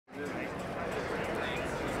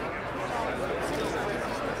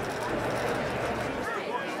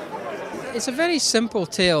It's a very simple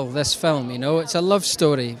tale, this film, you know. It's a love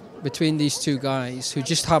story between these two guys who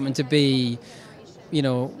just happen to be, you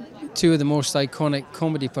know, two of the most iconic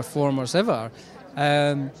comedy performers ever.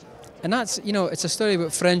 And that's, you know, it's a story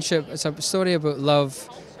about friendship, it's a story about love,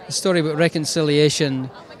 a story about reconciliation,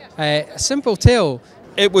 a simple tale.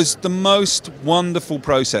 It was the most wonderful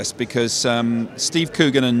process because Steve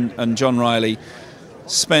Coogan and John Reilly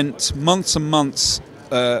spent months and months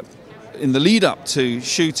in the lead up to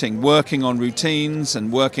shooting, working on routines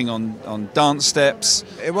and working on dance steps.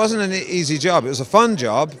 It wasn't an easy job. It was a fun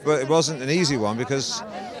job, but it wasn't an easy one because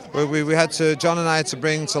we had to, John and I had to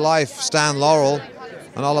bring to life Stan, Laurel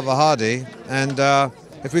and Oliver Hardy, and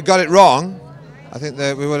if we got it wrong, I think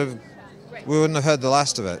that we wouldn't have heard the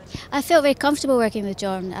last of it. I felt very comfortable working with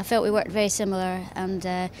John. I felt we worked very similar,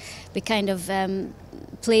 and we kind of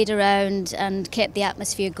played around and kept the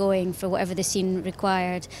atmosphere going for whatever the scene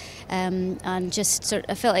required, and just sort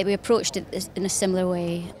of, I felt like we approached it in a similar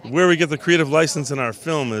way. Where we get the creative license in our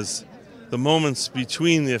film is the moments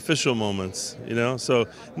between the official moments, you know, so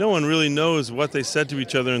no one really knows what they said to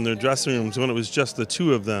each other in their dressing rooms when it was just the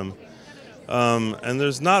two of them, and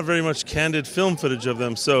there's not very much candid film footage of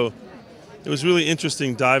them, so it was really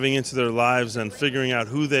interesting diving into their lives and figuring out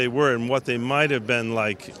who they were and what they might have been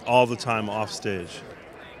like all the time off stage.